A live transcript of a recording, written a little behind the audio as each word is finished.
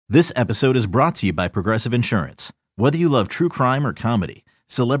This episode is brought to you by Progressive Insurance. Whether you love true crime or comedy,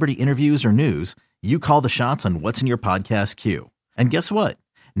 celebrity interviews or news, you call the shots on what's in your podcast queue. And guess what?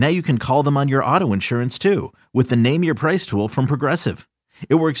 Now you can call them on your auto insurance too with the Name Your Price tool from Progressive.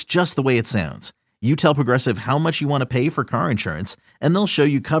 It works just the way it sounds. You tell Progressive how much you want to pay for car insurance, and they'll show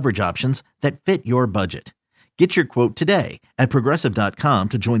you coverage options that fit your budget. Get your quote today at Progressive.com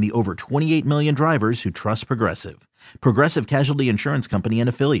to join the over 28 million drivers who trust Progressive. Progressive Casualty Insurance Company and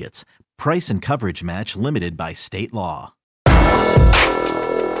Affiliates. Price and coverage match limited by state law.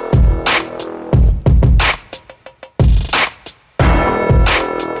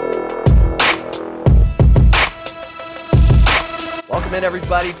 Welcome in,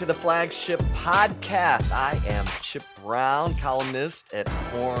 everybody, to the Flagship Podcast. I am Chip Brown, columnist at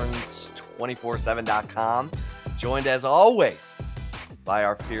Horns247.com, joined as always by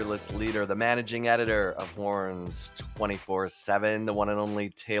our fearless leader, the managing editor of Horns 24/7, the one and only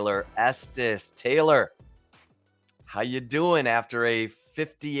Taylor Estes. Taylor, how you doing after a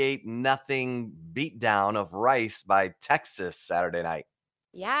 58-0 beatdown of Rice by Texas Saturday night?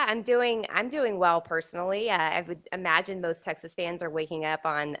 Yeah, I'm doing well personally. I would imagine most Texas fans are waking up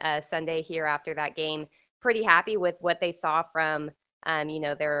on Sunday here after that game pretty happy with what they saw from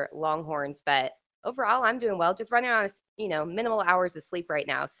their Longhorns. But overall, I'm doing well. Just running on minimal hours of sleep right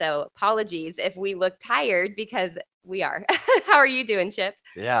now. So apologies if we look tired because we are. How are you doing, Chip?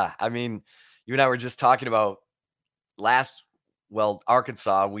 Yeah, I mean, you and I were just talking about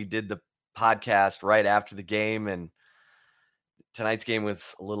Arkansas. We did the podcast right after the game, and tonight's game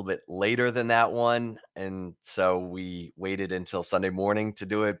was a little bit later than that one, and so we waited until Sunday morning to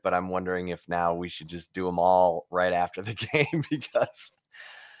do it, but I'm wondering if now we should just do them all right after the game because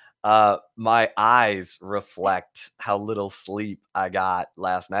my eyes reflect how little sleep I got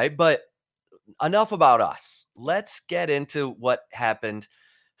last night. But enough about us. Let's get into what happened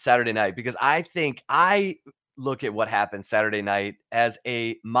Saturday night, because I think I look at what happened Saturday night as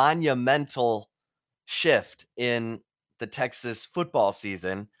a monumental shift in the Texas football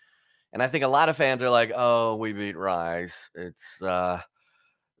season. And I think a lot of fans are like, oh, we beat Rice. It's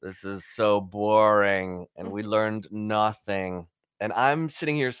this is so boring and we learned nothing. And I'm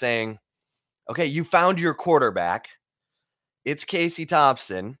sitting here saying, okay, you found your quarterback. It's Casey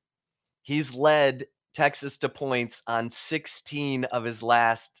Thompson. He's led Texas to points on 16 of his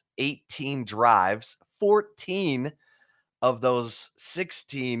last 18 drives. 14 of those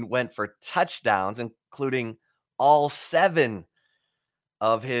 16 went for touchdowns, including all seven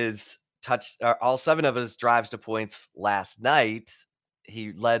of his drives to points last night.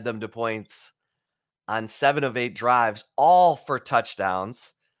 He led them to points on 7 of 8 drives, all for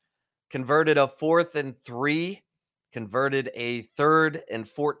touchdowns. Converted a 4th and 3, converted a 3rd and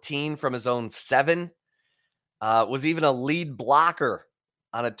 14 from his own 7. Was even a lead blocker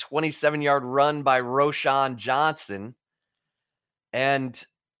on a 27-yard run by Roschon Johnson, and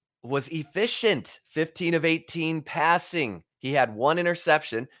was efficient. 15 of 18 passing. He had 1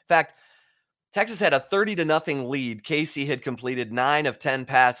 interception. In fact, Texas had a 30-0 lead. Casey had completed 9 of 10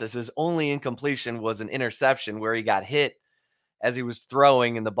 passes. His only incompletion was an interception where he got hit as he was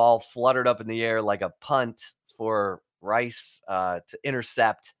throwing and the ball fluttered up in the air like a punt for Rice to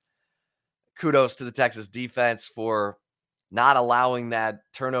intercept. Kudos to the Texas defense for not allowing that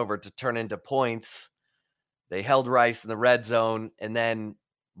turnover to turn into points. They held Rice in the red zone and then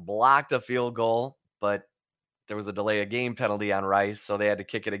blocked a field goal, but there was a delay of game penalty on Rice, so they had to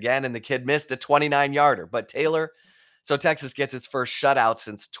kick it again, and the kid missed a 29-yarder. But Taylor, so Texas gets its first shutout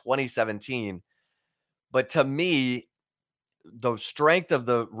since 2017. But to me, the strength of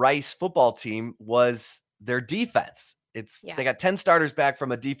the Rice football team was their defense. They got 10 starters back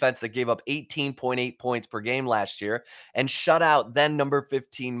from a defense that gave up 18.8 points per game last year and shut out then number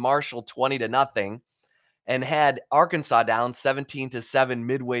 15 Marshall 20-0 and had Arkansas down 17-7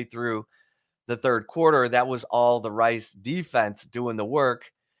 midway through the third quarter. That was all the Rice defense doing the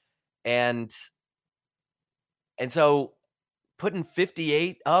work. And so putting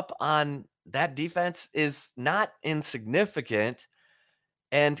 58 up on that defense is not insignificant.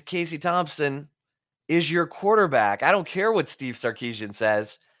 And Casey Thompson is your quarterback. I don't care what Steve Sarkisian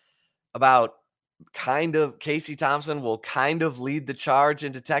says about Casey Thompson will kind of lead the charge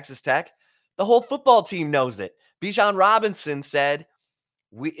into Texas Tech. The whole football team knows it. Bijan Robinson said,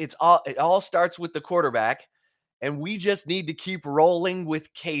 it all starts with the quarterback, and we just need to keep rolling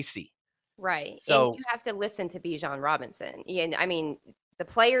with Casey. Right. So and you have to listen to Bijan Robinson. And I mean, the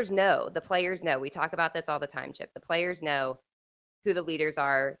players know. We talk about this all the time, Chip. The players know who the leaders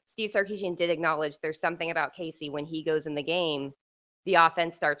are. Steve Sarkisian did acknowledge there's something about Casey when he goes in the game, the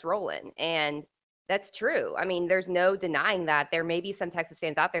offense starts rolling. And That's true. I mean, there's no denying that. There may be some Texas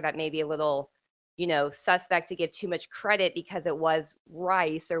fans out there that may be a little, suspect to give too much credit because it was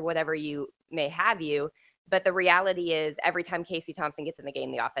Rice or whatever you may have you. But the reality is every time Casey Thompson gets in the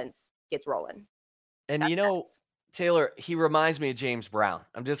game, the offense gets rolling. And That's nuts. Taylor, he reminds me of James Brown.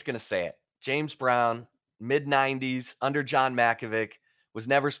 I'm just going to say it. James Brown, mid 90s, under John Malkovich, was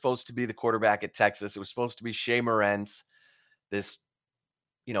never supposed to be the quarterback at Texas. It was supposed to be Shea Morenz, this,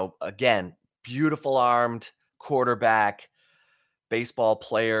 again, beautiful armed quarterback, baseball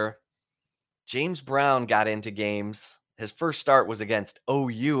player. James Brown got into games. His first start was against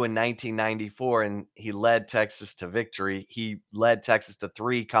OU in 1994, and he led Texas to victory. He led Texas to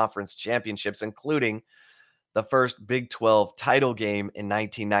 3 conference championships, including the first Big 12 title game in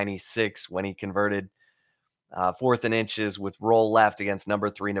 1996 when he converted 4th and inches with roll left against number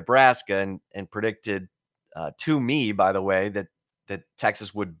 3 Nebraska and predicted to me, by the way, that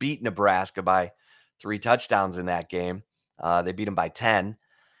Texas would beat Nebraska by 3 touchdowns in that game. They beat him by 10.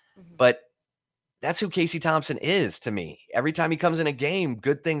 Mm-hmm. But that's who Casey Thompson is to me. Every time he comes in a game,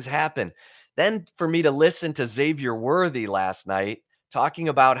 good things happen. Then for me to listen to Xavier Worthy last night talking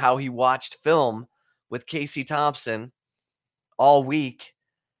about how he watched film with Casey Thompson all week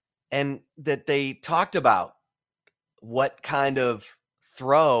and that they talked about what kind of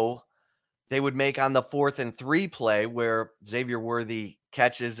throw they would make on the 4th and 3 play where Xavier Worthy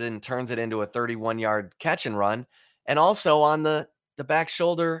catches and turns it into a 31-yard catch and run, and also on the back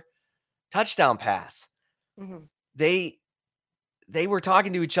shoulder touchdown pass. Mm-hmm. They were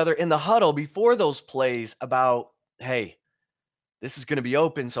talking to each other in the huddle before those plays about, hey, this is going to be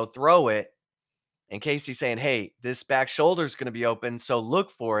open, so throw it. And Casey saying, hey, this back shoulder is going to be open, so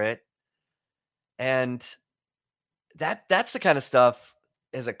look for it. And that's the kind of stuff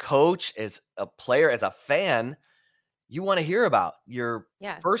as a coach, as a player, as a fan, you want to hear about. Your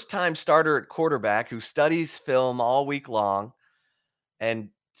first-time starter at quarterback who studies film all week long and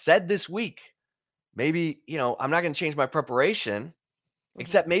said this week, maybe, I'm not going to change my preparation,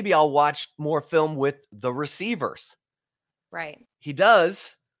 except maybe I'll watch more film with the receivers. Right. He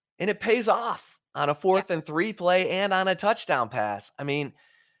does, and it pays off on a 4th and 3 play and on a touchdown pass. I mean,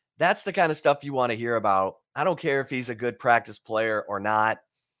 that's the kind of stuff you want to hear about. I don't care if he's a good practice player or not.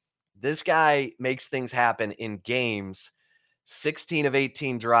 This guy makes things happen in games. 16 of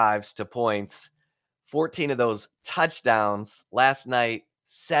 18 drives to points, 14 of those touchdowns. Last night,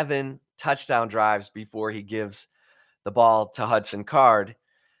 7 touchdown drives before he gives the ball to Hudson Card.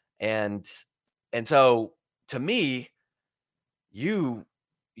 And so to me, you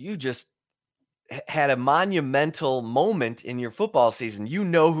just had a monumental moment in your football season. You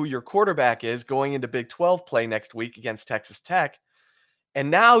know who your quarterback is going into Big 12 play next week against Texas Tech.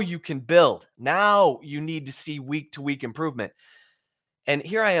 And now you can build. Now you need to see week-to-week improvement. And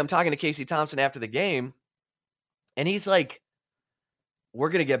here I am talking to Casey Thompson after the game, and he's like, we're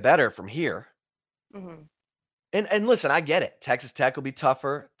going to get better from here. Mm-hmm. And listen, I get it. Texas Tech will be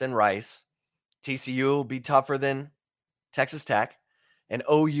tougher than Rice. TCU will be tougher than Texas Tech. And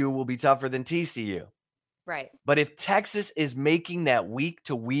OU will be tougher than TCU. Right. But if Texas is making that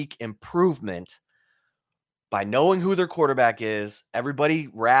week-to-week improvement by knowing who their quarterback is, everybody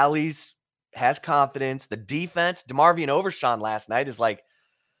rallies, has confidence. The defense, DeMarvion Overshawn last night is like,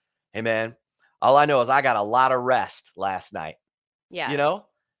 hey, man, all I know is I got a lot of rest last night. Yeah.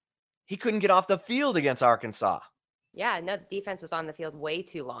 He couldn't get off the field against Arkansas. Yeah, no, the defense was on the field way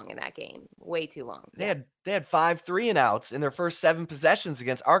too long in that game. Way too long. They had 5 3-and-outs in their first 7 possessions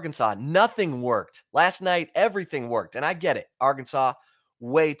against Arkansas. Nothing worked. Last night, everything worked. And I get it. Arkansas,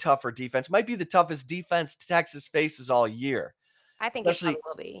 way tougher defense. Might be the toughest defense Texas faces all year. I think it probably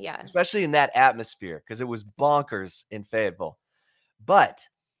will be, yeah. Especially in that atmosphere, because it was bonkers in Fayetteville. But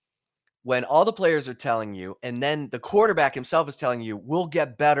when all the players are telling you, and then the quarterback himself is telling you, we'll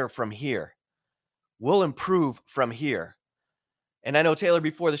get better from here. We'll improve from here. And I know, Taylor,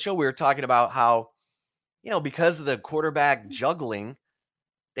 before the show, we were talking about how, because of the quarterback juggling,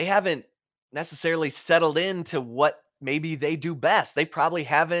 they haven't necessarily settled into what maybe they do best. They probably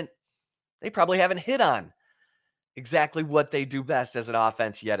haven't hit on exactly what they do best as an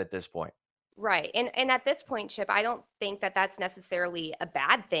offense yet at this point. Right. And at this point, Chip, I don't think that that's necessarily a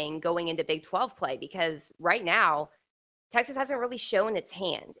bad thing going into Big 12 play, because right now, Texas hasn't really shown its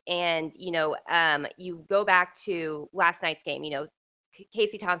hand. And, you go back to last night's game,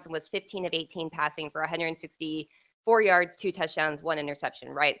 Casey Thompson was 15 of 18 passing for 164 yards, 2 touchdowns, 1 interception,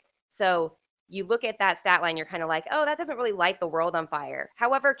 right? So you look at that stat line, you're kind of like, oh, that doesn't really light the world on fire.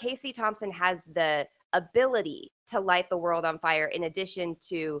 However, Casey Thompson has the ability to light the world on fire in addition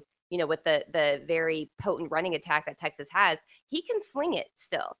to, with the very potent running attack that Texas has. He can sling it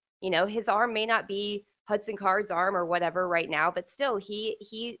still. his arm may not be Hudson Card's arm or whatever right now, but still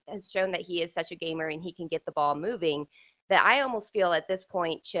he has shown that he is such a gamer and he can get the ball moving, that I almost feel at this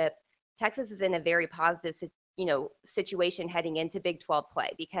point, Chip, Texas is in a very positive situation heading into Big 12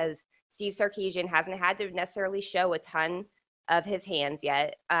 play, because Steve Sarkisian hasn't had to necessarily show a ton of his hands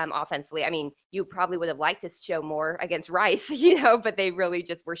yet offensively. I mean, you probably would have liked to show more against Rice, but they really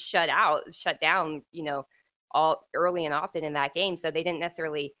just were shut down, all early and often in that game. So they didn't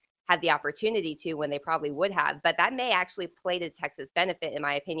necessarily have the opportunity to when they probably would have. But that may actually play to Texas' benefit, in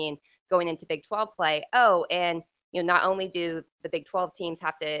my opinion, going into Big 12 play. Oh, and not only do the Big 12 teams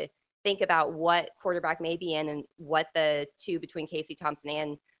have to think about what quarterback may be in and what the two between Casey Thompson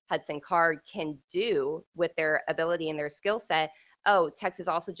and Hudson Card can do with their ability and their skill set. Oh, Texas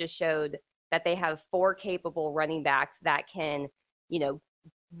also just showed that they have 4 capable running backs that can,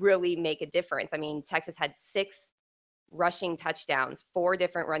 really make a difference. I mean, Texas had 6 rushing touchdowns, 4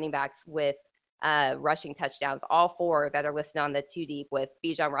 different running backs with rushing touchdowns, all 4 that are listed on the 2 deep, with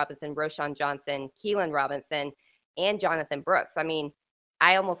Bijan Robinson, Roschon Johnson, Keelan Robinson, and Jonathan Brooks. I mean,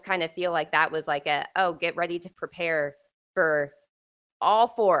 I almost kind of feel like that was like get ready to prepare for all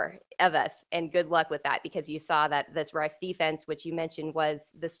 4 of us, and good luck with that, because you saw that this Rice defense, which you mentioned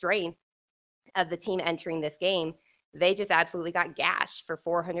was the strength of the team entering this game, they just absolutely got gashed for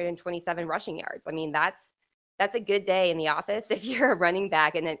 427 rushing yards. I mean, that's a good day in the office if you're a running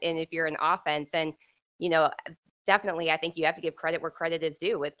back and if you're an offense. And, definitely I think you have to give credit where credit is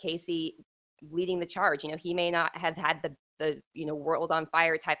due, with Casey leading the charge. He may not have had the world on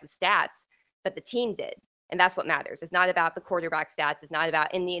fire type of stats, but the team did. And that's what matters. It's not about the quarterback stats. It's not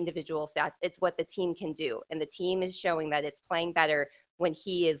about in the individual stats. It's what the team can do. And the team is showing that it's playing better when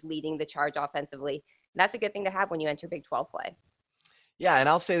he is leading the charge offensively. And that's a good thing to have when you enter Big 12 play. Yeah, and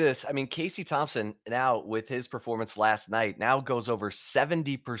I'll say this. I mean, Casey Thompson now, with his performance last night, now goes over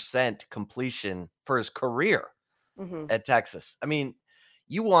 70% completion for his career at Texas. I mean,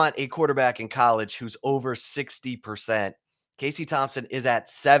 you want a quarterback in college who's over 60%. Casey Thompson is at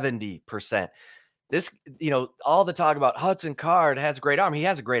 70%. This, all the talk about Hudson Card has a great arm. He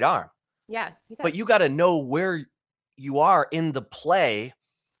has a great arm. Yeah. But you got to know where you are in the play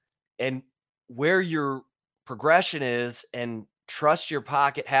and where your progression is, and trust your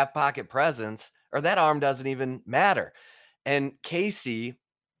half pocket presence, or that arm doesn't even matter. And Casey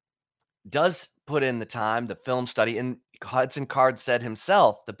does put in the time, the film study, and Hudson Card said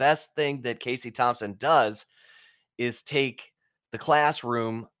himself, the best thing that Casey Thompson does is take the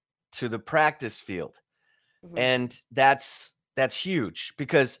classroom to the practice field. And that's huge,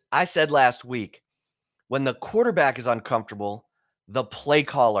 because I said last week, when the quarterback is uncomfortable, the play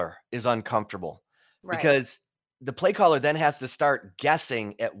caller is uncomfortable, because the play caller then has to start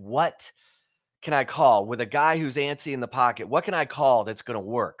guessing at what can I call with a guy who's antsy in the pocket. What can I call that's going to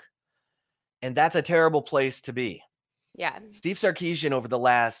work? And that's a terrible place to be. Yeah. Steve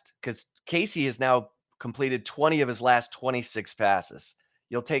Sarkisian because Casey has now completed 20 of his last 26 passes.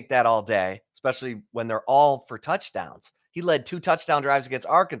 You'll take that all day, especially when they're all for touchdowns. He led 2 touchdown drives against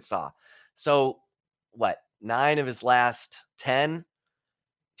Arkansas. So 9 of his last 10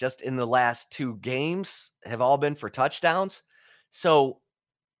 just in the last 2 games have all been for touchdowns. So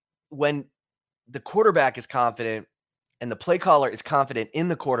when the quarterback is confident and the play caller is confident in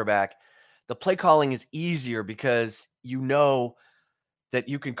the quarterback, the play calling is easier, because you know that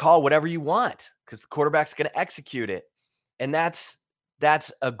you can call whatever you want because the quarterback's going to execute it. And that's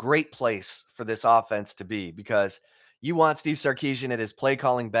a great place for this offense to be, because you want Steve Sarkisian at his play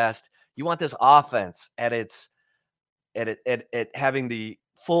calling best. You want this offense at having the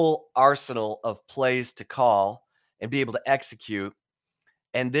full arsenal of plays to call and be able to execute.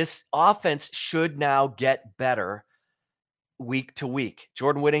 And this offense should now get better week to week.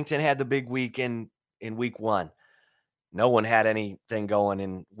 Jordan Whittington had the big week in week 1. No one had anything going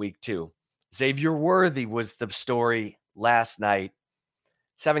in week 2. Xavier Worthy was the story last night.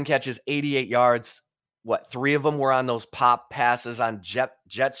 7 catches, 88 yards. 3 of them were on those pop passes on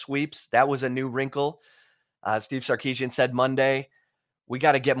jet sweeps. That was a new wrinkle. Steve Sarkisian said Monday, we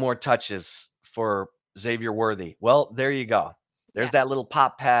got to get more touches for Xavier Worthy. Well, there you go. There's that little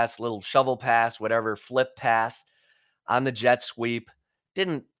pop pass, little shovel pass, whatever, flip pass on the jet sweep.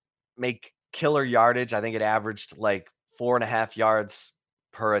 Didn't make killer yardage. I think it averaged 4.5 yards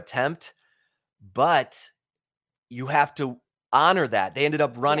per attempt. But you have to honor that. They ended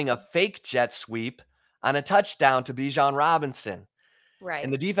up running a fake jet sweep on a touchdown to Bijan Robinson. Right.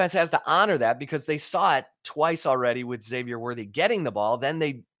 And the defense has to honor that, because they saw it twice already with Xavier Worthy getting the ball. Then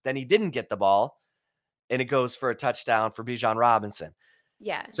he didn't get the ball, and it goes for a touchdown for Bijan Robinson.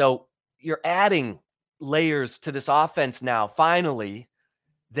 Yeah. So you're adding layers to this offense now, finally,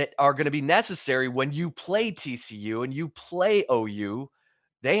 that are going to be necessary when you play TCU and you play OU.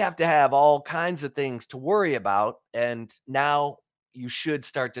 They have to have all kinds of things to worry about. And now you should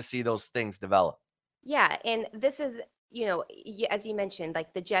start to see those things develop. Yeah, and this is, as you mentioned,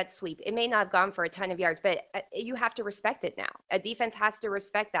 like the jet sweep, it may not have gone for a ton of yards, but you have to respect it now. A defense has to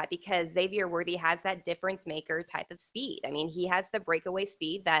respect that because Xavier Worthy has that difference maker type of speed. I mean, he has the breakaway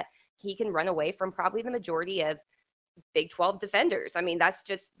speed that he can run away from probably the majority of Big 12 defenders. I mean, that's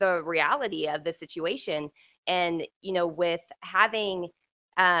just the reality of the situation. And, with having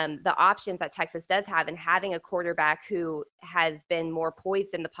the options that Texas does have and having a quarterback who has been more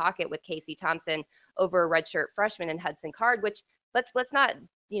poised in the pocket with Casey Thompson over a redshirt freshman and Hudson Card, which let's not,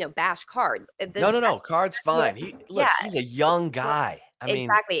 bash Card. No. Card's fine. He's a young guy.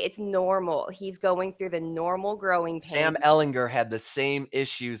 Exactly. It's normal. He's going through the normal growing pain. Sam Ehlinger had the same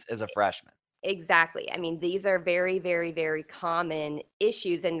issues as a freshman. Exactly. I mean, these are very, very, very common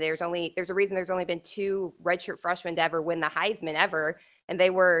issues. And there's a reason there's only been 2 redshirt freshmen to ever win the Heisman ever. And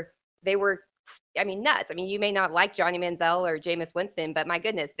they were, I mean, nuts. I mean, you may not like Johnny Manziel or Jameis Winston, but my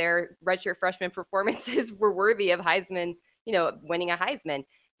goodness, their redshirt freshman performances were worthy of Heisman, winning a Heisman.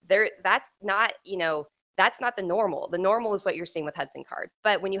 That's not the normal. The normal is what you're seeing with Hudson Card.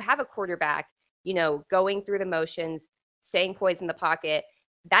 But when you have a quarterback, going through the motions, staying poised in the pocket,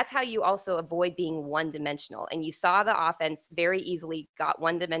 that's how you also avoid being one-dimensional. And you saw the offense very easily got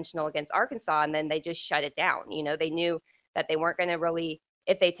one-dimensional against Arkansas, and then they just shut it down. They knew that they weren't going to really,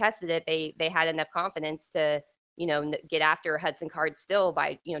 if they tested it, they had enough confidence to, get after Hudson Card still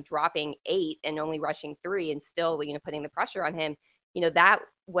by, dropping 8 and only rushing 3 and still, putting the pressure on him. That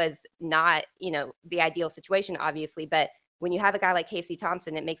was not, the ideal situation, obviously. But when you have a guy like Casey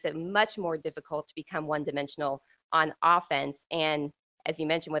Thompson, it makes it much more difficult to become one-dimensional on offense. And as you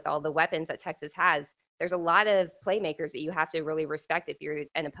mentioned, with all the weapons that Texas has, there's a lot of playmakers that you have to really respect if you're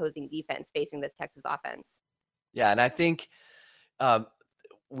an opposing defense facing this Texas offense. Yeah, and I think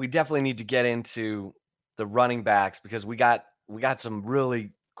we definitely need to get into the running backs because we got some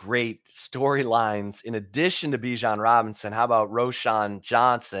really great storylines in addition to Bijan Robinson. How about Roschon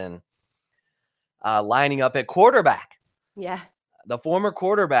Johnson lining up at quarterback? Yeah. The former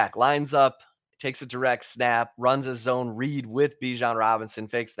quarterback lines up, takes a direct snap, runs a zone read with Bijan Robinson,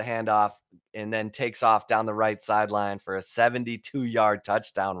 fakes the handoff, and then takes off down the right sideline for a 72-yard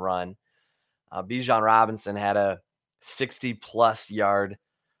touchdown run. Bijan Robinson had a 60-plus yard,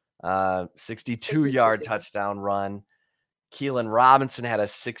 62-yard touchdown run. Keelan Robinson had a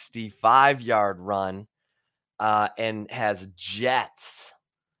 65-yard run and has jets.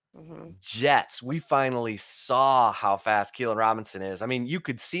 Mm-hmm. Jets. We finally saw how fast Keelan Robinson is. I mean, you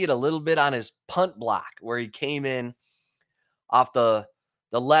could see it a little bit on his punt block where he came in off the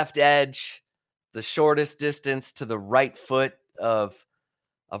left edge, the shortest distance to the right foot of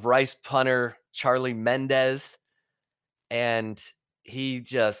Rice punter Charlie Mendez. And he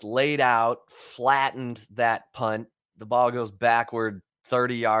just laid out, flattened that punt. The ball goes backward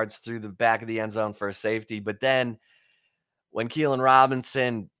 30 yards through the back of the end zone for a safety. But then when Keelan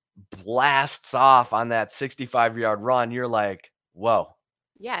Robinson blasts off on that 65-yard run, you're like, whoa.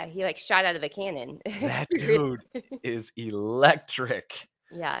 Yeah, he shot out of a cannon. That dude is electric.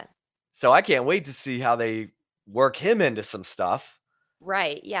 Yeah. So I can't wait to see how they work him into some stuff.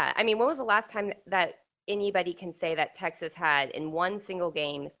 Right. Yeah. I mean, when was the last time that anybody can say that Texas had in one single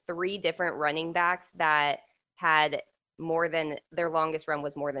game 3 different running backs that had more than their longest run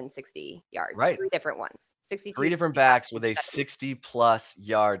was more than 60 yards? Right. 3 different ones. 62. 3 different backs with a 60-plus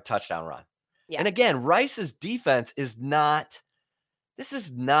yard touchdown run. Yeah. And again, Rice's defense is not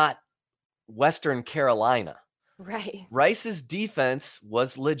Western Carolina. Right. Rice's defense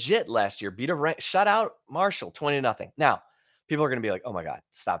was legit last year. Shut out Marshall 20-0. Now, people are going to be like, "Oh my God,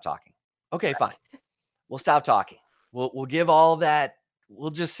 stop talking." Okay, fine. We'll stop talking. We'll give all that. We'll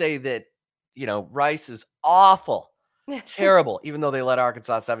just say that, Rice is awful, terrible, even though they led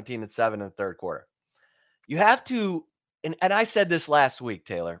Arkansas 17-7 in the third quarter. You have to, and I said this last week,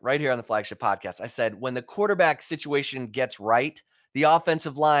 Taylor, right here on the Flagship Podcast. I said, when the quarterback situation gets right, the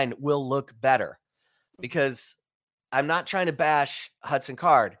offensive line will look better, because I'm not trying to bash Hudson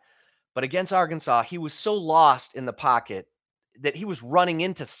Card, but against Arkansas, he was so lost in the pocket that he was running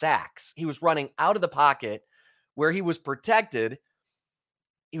into sacks. He was running out of the pocket where he was protected.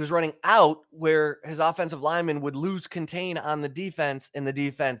 He was running out where his offensive lineman would lose contain on the defense, and the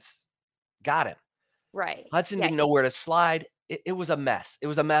defense got him. Right. Hudson didn't know where to slide. It was a mess. It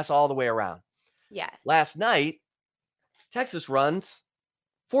was a mess all the way around. Yeah. Last night, Texas runs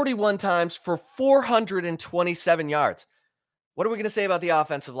 41 times for 427 yards. What are we going to say about the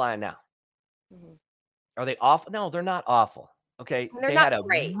offensive line now? Mm-hmm. Are they awful? No, they're not awful. Okay, And they're they not had a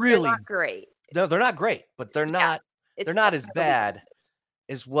great. They're really not great. no, they're not great, but they're Yeah, they're it's not as definitely the bad weaknesses.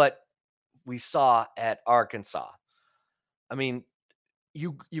 as what we saw at Arkansas. I mean,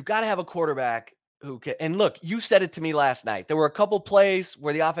 you got to have a quarterback who can. And look, you said it to me last night. There were a couple plays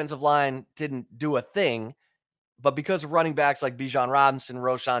where the offensive line didn't do a thing, but because of running backs like Bijan Robinson,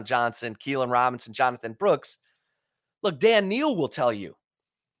 Roshan Johnson, Keelan Robinson, Jonathan Brooks, look, Dan Neal will tell you,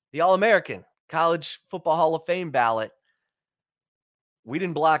 the All-American College Football Hall of Fame ballot, we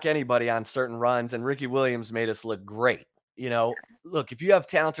didn't block anybody on certain runs, and Ricky Williams made us look great. Look, if you have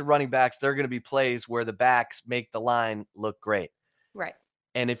talented running backs, there are going to be plays where the backs make the line look great. Right.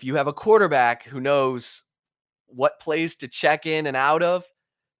 And if you have a quarterback who knows what plays to check in and out of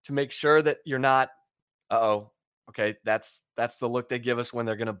to make sure that you're not, okay, that's the look they give us when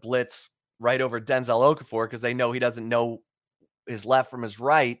they're going to blitz right over Denzel Okafor because they know he doesn't know his left from his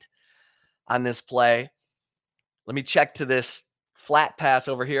right on this play. Let me check to this flat pass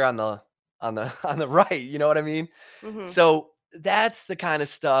over here on the on the right. You know what I mean? Mm-hmm. So that's the kind of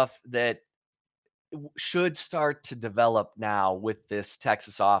stuff that should start to develop now with this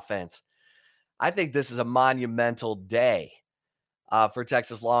Texas offense. I think this is a monumental day for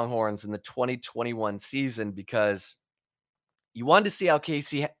Texas Longhorns in the 2021 season because you wanted to see how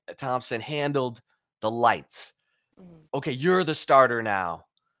Casey Thompson handled the lights. Mm-hmm. Okay, you're the starter now.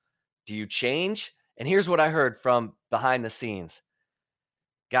 Do you change? And here's what I heard from behind the scenes.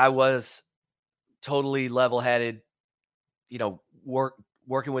 Guy was totally level-headed,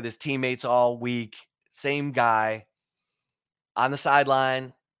 working with his teammates all week. Same guy on the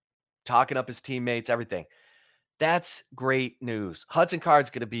sideline, talking up his teammates, everything. That's great news. Hudson Card's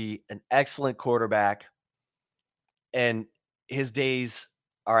going to be an excellent quarterback, and his days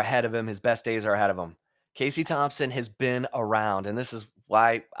are ahead of him. His best days are ahead of him. Casey Thompson has been around, and this is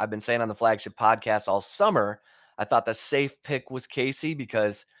why I've been saying on the flagship podcast all summer, I thought the safe pick was Casey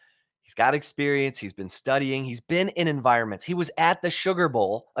because he's got experience. He's been studying. He's been in environments. He was at the Sugar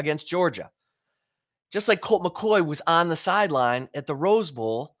Bowl against Georgia. Just like Colt McCoy was on the sideline at the Rose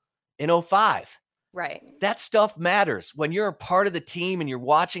Bowl in 2005. Right. That stuff matters. When you're a part of the team and you're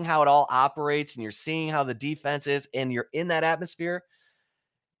watching how it all operates and you're seeing how the defense is and you're in that atmosphere,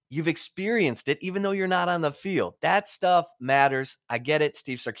 you've experienced it even though you're not on the field. That stuff matters. I get it.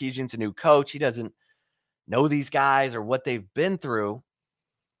 Steve Sarkisian's a new coach. He doesn't know these guys or what they've been through,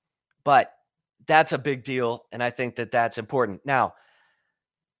 but that's a big deal, and I think that that's important. Now,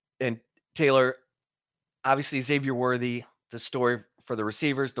 and Taylor, obviously Xavier Worthy, the story for the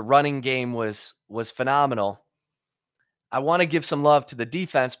receivers, the running game was phenomenal. I want to give some love to the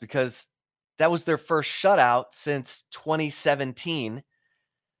defense because that was their first shutout since 2017.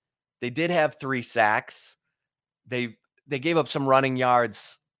 They did have 3 sacks. They gave up some running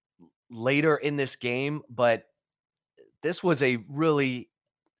yards later in this game, but this was a really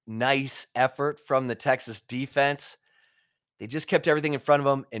nice effort from the Texas defense. They just kept everything in front of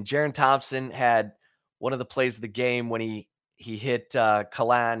them, and Jaron Thompson had one of the plays of the game when he hit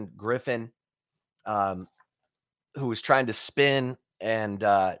Kalan Griffin, who was trying to spin, and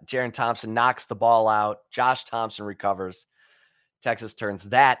Jaron Thompson knocks the ball out. Josh Thompson recovers. Texas turns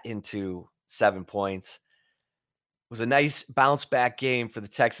that into 7 points. It was a nice bounce back game for the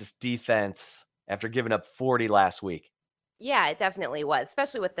Texas defense after giving up 40 last week. Yeah, it definitely was,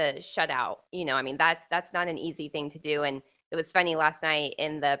 especially with the shutout. I mean, that's not an easy thing to do. And it was funny last night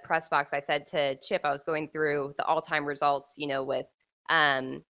in the press box. I said to Chip, I was going through the all-time results, with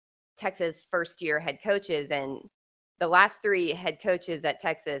Texas first-year head coaches, and the last 3 head coaches at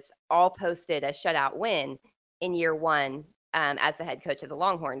Texas all posted a shutout win in year 1 as the head coach of the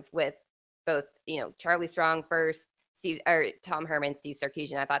Longhorns, with both, Charlie Strong first, Tom Herman, Steve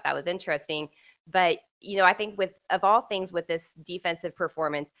Sarkisian. I thought that was interesting. But, I think of all things with this defensive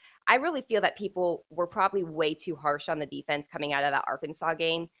performance, I really feel that people were probably way too harsh on the defense coming out of that Arkansas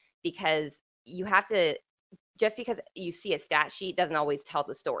game, because you have to, just because you see a stat sheet doesn't always tell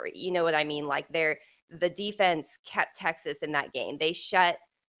the story. You know what I mean? Like the defense kept Texas in that game. They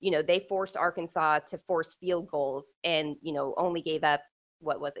they forced Arkansas to force field goals and, only gave up,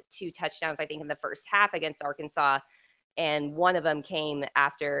 2 touchdowns, I think, in the first half against Arkansas. And one of them came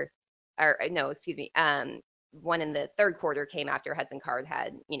after, one in the third quarter came after Hudson Card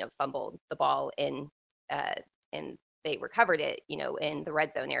had, fumbled the ball and they recovered it, in the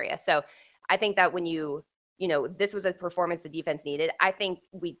red zone area. So I think that when this was a performance the defense needed. I think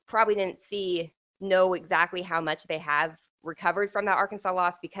we probably didn't know exactly how much they have recovered from that Arkansas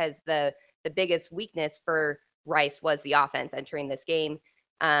loss, because the biggest weakness for Rice was the offense entering this game.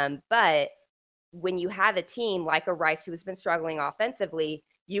 But when you have a team like a Rice who has been struggling offensively,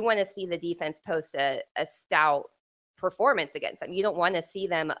 you want to see the defense post a stout performance against them. You don't want to see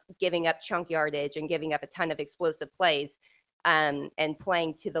them giving up chunk yardage and giving up a ton of explosive plays and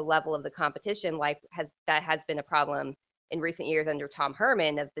playing to the level of the competition that has been a problem in recent years under Tom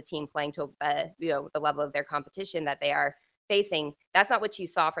Herman, of the team playing to the level of their competition that they are facing. That's not what you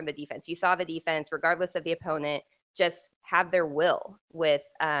saw from the defense. You saw the defense, regardless of the opponent, just have their will with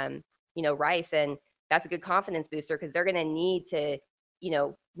Rice, and that's a good confidence booster because they're going to need to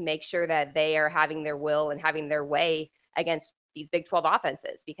make sure that they are having their will and having their way against these Big 12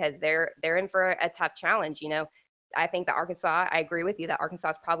 offenses, because they're in for a tough challenge. I think that I agree with you that Arkansas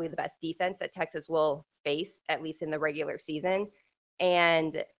is probably the best defense that Texas will face, at least in the regular season.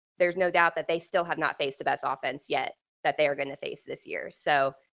 And there's no doubt that they still have not faced the best offense yet that they are going to face this year.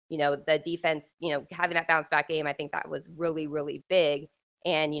 So, the defense, having that bounce back game, I think that was really, really big.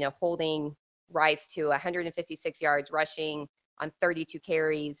 And, holding Rice to 156 yards rushing on 32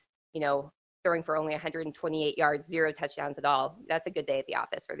 carries, throwing for only 128 yards, 0 touchdowns at all. That's a good day at the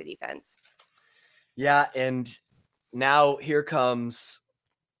office for the defense. Yeah, and now here comes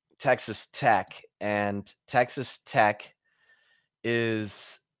Texas Tech, and Texas Tech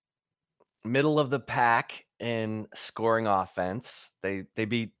is middle of the pack in scoring offense. They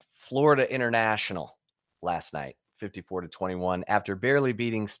beat Florida International last night, 54-21, after barely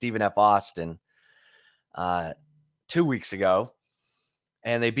beating Stephen F. Austin 2 weeks ago,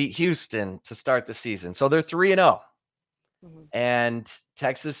 and they beat Houston to start the season. So they're 3-0. Mm-hmm. And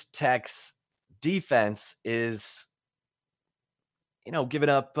Texas Tech's defense is giving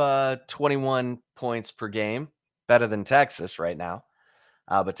up 21 points per game, better than Texas right now.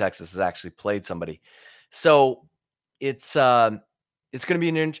 But Texas has actually played somebody. So it's going to be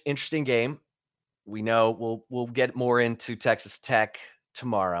an interesting game. We know we'll get more into Texas Tech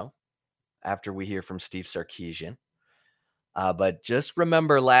tomorrow after we hear from Steve Sarkisian. But just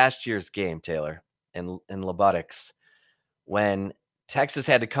remember last year's game, Taylor, in Lubbock's, when Texas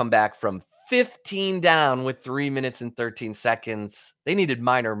had to come back from 15 down with 3 minutes and 13 seconds. They needed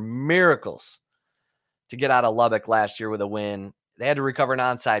minor miracles to get out of Lubbock last year with a win. They had to recover an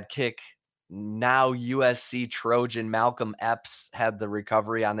onside kick. Now USC Trojan Malcolm Epps had the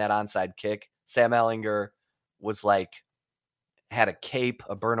recovery on that onside kick. Sam Ehlinger was had a cape,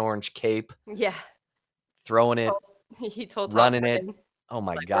 a burnt orange cape. Yeah. Throwing it. He told running it. Oh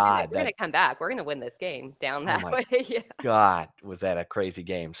my God. We're going to come back. We're going to win this game down that way. Yeah. God, was that a crazy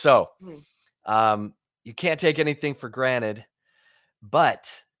game. So you can't take anything for granted,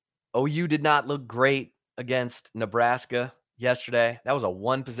 but OU did not look great against Nebraska yesterday. That was a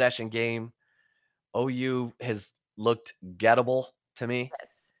 1-possession game. OU has looked gettable to me. Yes,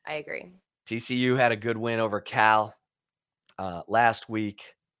 I agree. TCU had a good win over Cal last week.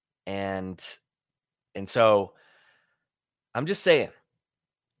 And so I'm just saying,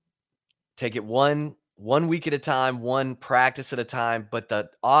 take it one week at a time, one practice at a time, but the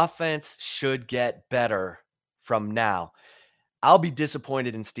offense should get better from now. I'll be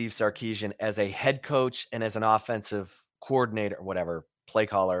disappointed in Steve Sarkisian as a head coach and as an offensive coordinator, or whatever, play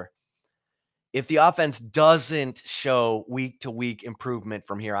caller, if the offense doesn't show week-to-week improvement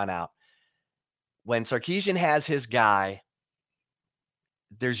from here on out. When Sarkisian has his guy,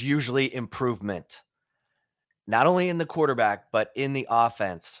 there's usually improvement, not only in the quarterback, but in the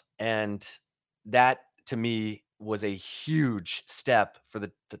offense. And that, to me, was a huge step for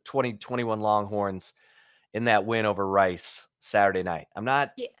the 2021 Longhorns in that win over Rice Saturday night. I'm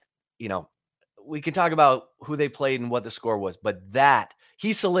not, we can talk about who they played and what the score was, but that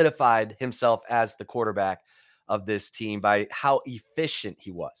he solidified himself as the quarterback of this team by how efficient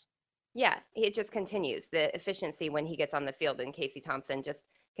he was. Yeah, it just continues. The efficiency when he gets on the field, and Casey Thompson just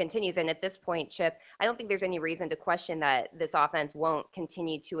continues. And at this point, Chip, I don't think there's any reason to question that this offense won't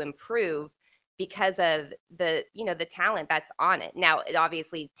continue to improve because of the talent that's on it. Now, it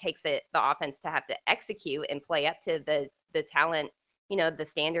obviously takes the offense to have to execute and play up to the talent, the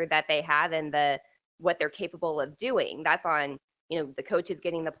standard that they have and what they're capable of doing. That's on, the coaches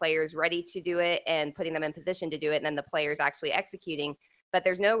getting the players ready to do it and putting them in position to do it, and then the players actually executing. But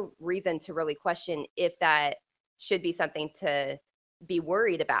there's no reason to really question if that should be something to be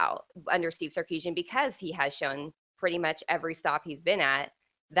worried about under Steve Sarkisian, because he has shown pretty much every stop he's been at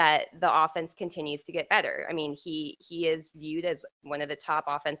that the offense continues to get better. I mean, he is viewed as one of the top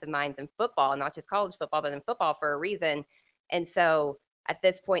offensive minds in football, not just college football, but in football for a reason. And so at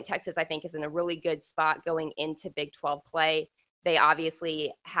this point, Texas, I think, is in a really good spot going into Big 12 play. They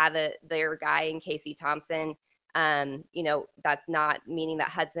obviously have their guy in Casey Thompson. That's not meaning that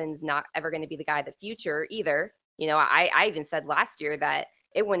Hudson's not ever going to be the guy of the future either. I even said last year that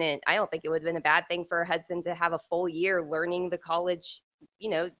I don't think it would have been a bad thing for Hudson to have a full year learning the college,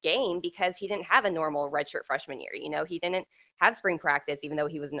 game, because he didn't have a normal redshirt freshman year. He didn't have spring practice, even though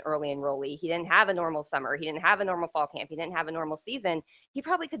he was an early enrollee. He didn't have a normal summer. He didn't have a normal fall camp. He didn't have a normal season. He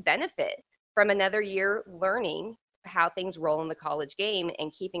probably could benefit from another year learning how things roll in the college game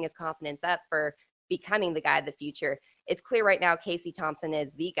and keeping his confidence up for becoming the guy of the future. It's clear right now Casey Thompson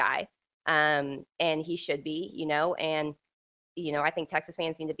is the guy, and he should be, and I think Texas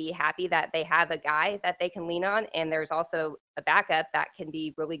fans need to be happy that they have a guy that they can lean on, and there's also a backup that can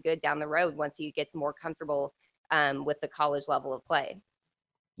be really good down the road once he gets more comfortable with the college level of play.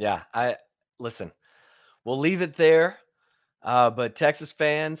 Yeah, listen, we'll leave it there, but Texas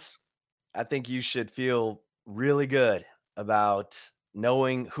fans, I think you should feel really good about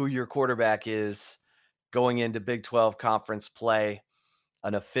knowing who your quarterback is going into Big 12 conference play,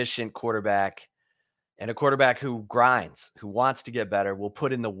 an efficient quarterback, and a quarterback who grinds, who wants to get better, will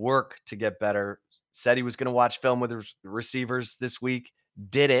put in the work to get better. Said he was going to watch film with receivers this week,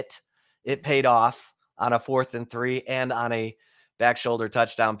 did it. It paid off on a 4th and 3 and on a back shoulder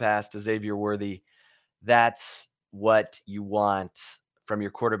touchdown pass to Xavier Worthy. That's what you want from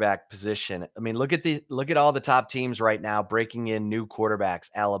your quarterback position. I mean, look at all the top teams right now breaking in new quarterbacks: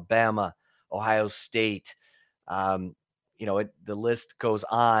 Alabama, Ohio State. The list goes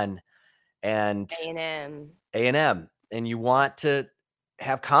on, and A&M, and you want to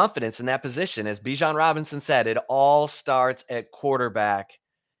have confidence in that position. As Bijan Robinson said, it all starts at quarterback.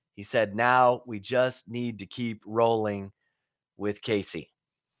 He said, now we just need to keep rolling with Casey.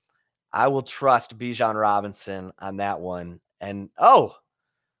 I will trust Bijan Robinson on that one. And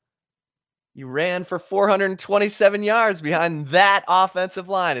you ran for 427 yards behind that offensive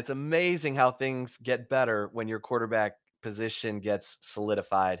line. It's amazing how things get better when your quarterback position gets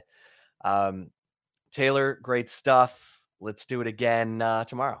solidified. Taylor, great stuff. Let's do it again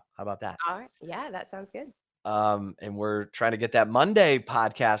tomorrow. How about that? All right. Yeah, that sounds good. And we're trying to get that Monday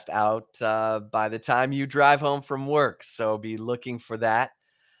podcast out by the time you drive home from work. So be looking for that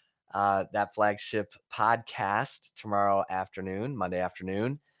flagship podcast tomorrow afternoon, Monday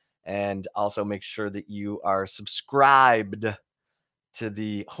afternoon. And also make sure that you are subscribed to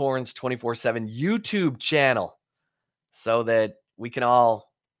the Horns 24/7 YouTube channel so that we can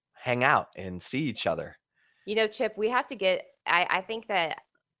all hang out and see each other. Chip, we have to get, I think that,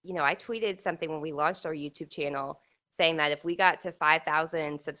 I tweeted something when we launched our YouTube channel saying that if we got to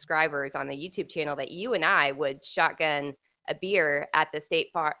 5,000 subscribers on the YouTube channel, that you and I would shotgun a beer at the state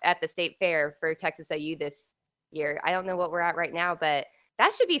fair for Texas OU this year. I don't know what we're at right now, but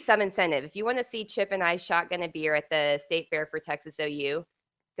that should be some incentive. If you want to see Chip and I shotgun a beer at the state fair for Texas OU,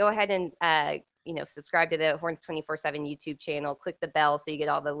 go ahead and subscribe to the Horns 24/7 YouTube channel. Click the bell so you get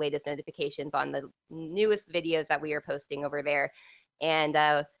all the latest notifications on the newest videos that we are posting over there. And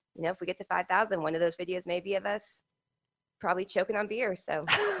if we get to 5,000, one of those videos may be of us probably choking on beer. So,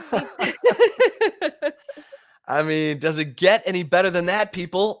 I mean, does it get any better than that,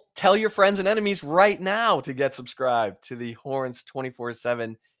 people? Tell your friends and enemies right now to get subscribed to the Horns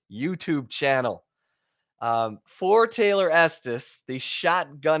 24/7 YouTube channel. For Taylor Estes, the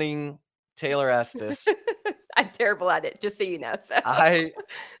shotgunning Taylor Estes. I'm terrible at it, just so you know. So I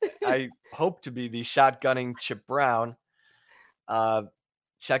hope to be the shotgunning Chip Brown.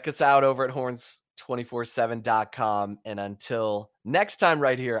 Check us out over at horns247.com. And until next time,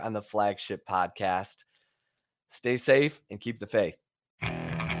 right here on the Flagship Podcast, stay safe and keep the faith.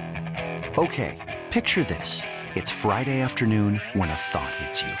 Okay, picture this. It's Friday afternoon when a thought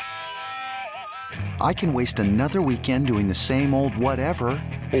hits you. I can waste another weekend doing the same old whatever,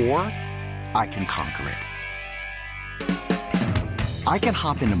 or I can conquer it. I can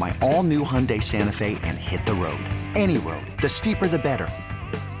hop into my all-new Hyundai Santa Fe and hit the road. Any road. The steeper, the better.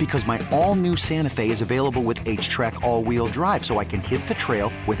 Because my all-new Santa Fe is available with H-Track all-wheel drive, so I can hit the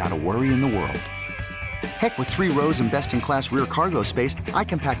trail without a worry in the world. Heck, with 3 rows and best-in-class rear cargo space, I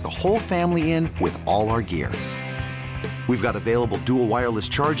can pack the whole family in with all our gear. We've got available dual wireless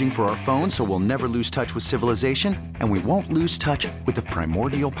charging for our phones, so we'll never lose touch with civilization, and we won't lose touch with the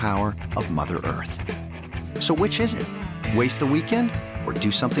primordial power of Mother Earth. So which is it? Waste the weekend or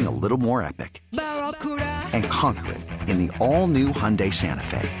do something a little more epic and conquer it in the all-new Hyundai Santa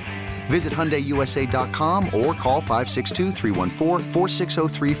Fe. Visit HyundaiUSA.com or call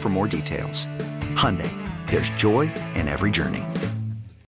 562-314-4603 for more details. Hyundai, there's joy in every journey.